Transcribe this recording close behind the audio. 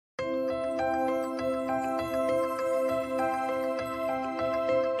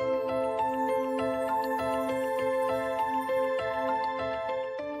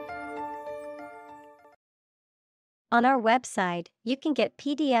On our website, you can get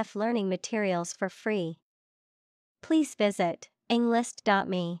PDF learning materials for free. Please visit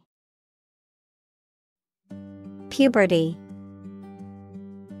englist.me. Puberty.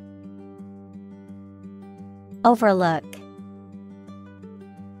 Overlook.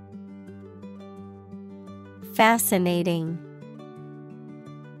 Fascinating.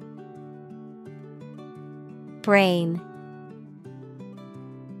 Brain.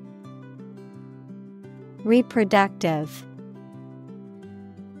 Reproductive.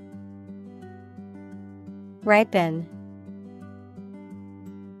 Ripen.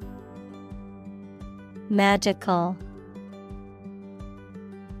 Magical.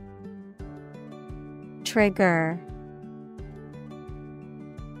 Trigger.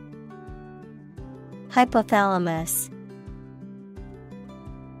 Hypothalamus.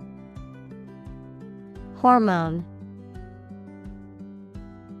 Hormone.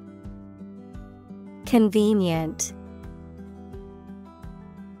 Convenient.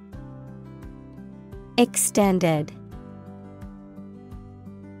 Extended.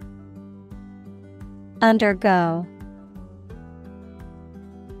 Undergo.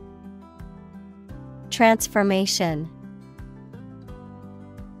 Transformation.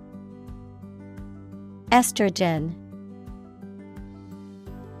 Estrogen.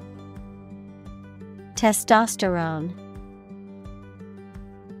 Testosterone.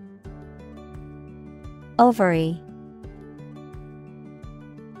 Ovary.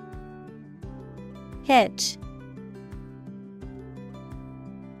 Hitch.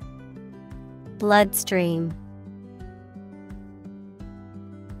 Bloodstream.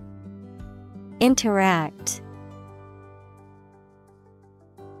 Interact.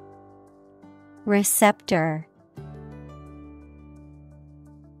 Receptor.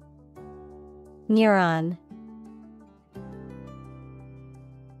 Neuron.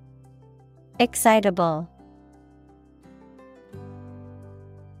 Excitable.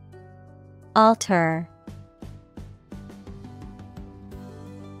 Alter.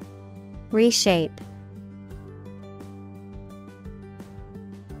 Reshape.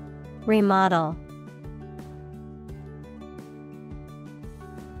 Remodel.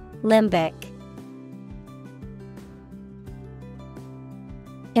 Limbic.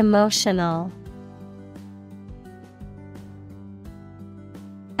 Emotional.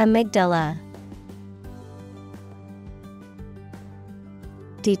 Amygdala.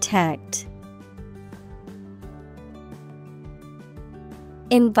 Detect.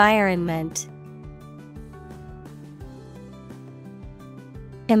 Environment.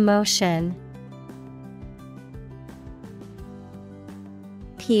 Emotion.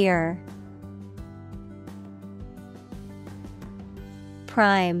 Peer.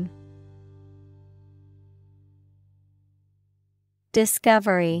 Prime.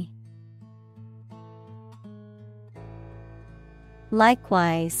 Discovery.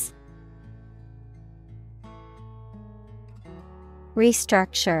 Likewise.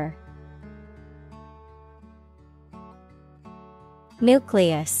 Restructure.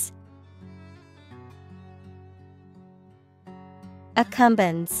 Nucleus.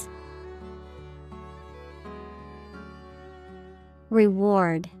 Accumbens.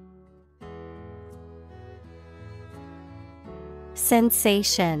 Reward.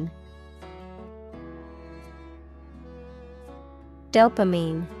 Sensation.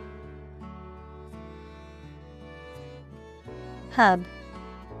 Dopamine. Hub.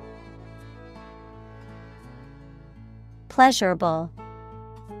 Pleasurable.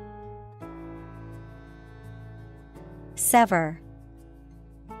 Sever.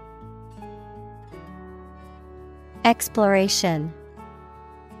 Exploration.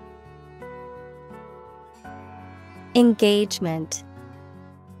 Engagement.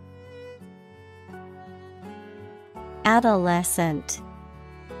 Adolescent.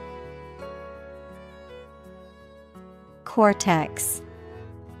 Cortex.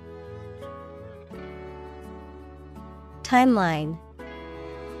 Timeline.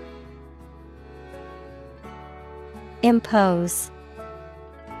 Impose.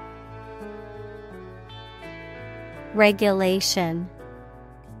 Regulation.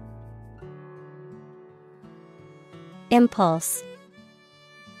 Impulse.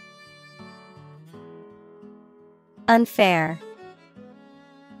 Unfair.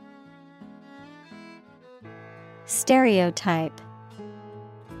 Stereotype.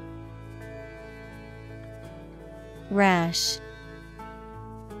 Rash.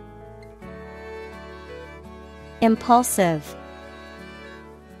 Impulsive.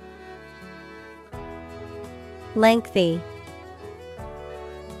 Lengthy.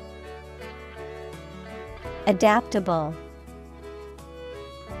 Adaptable.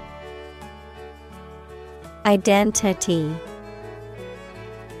 Identity.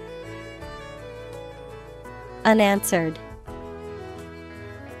 Unanswered.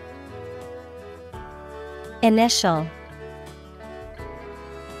 Initial.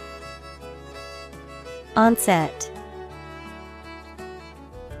 Onset.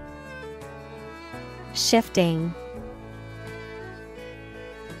 Shifting.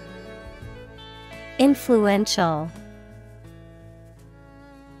 Influential.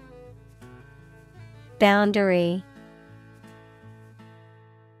 Boundary.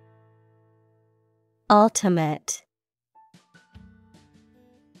 Ultimate.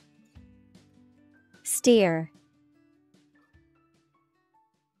 Steer.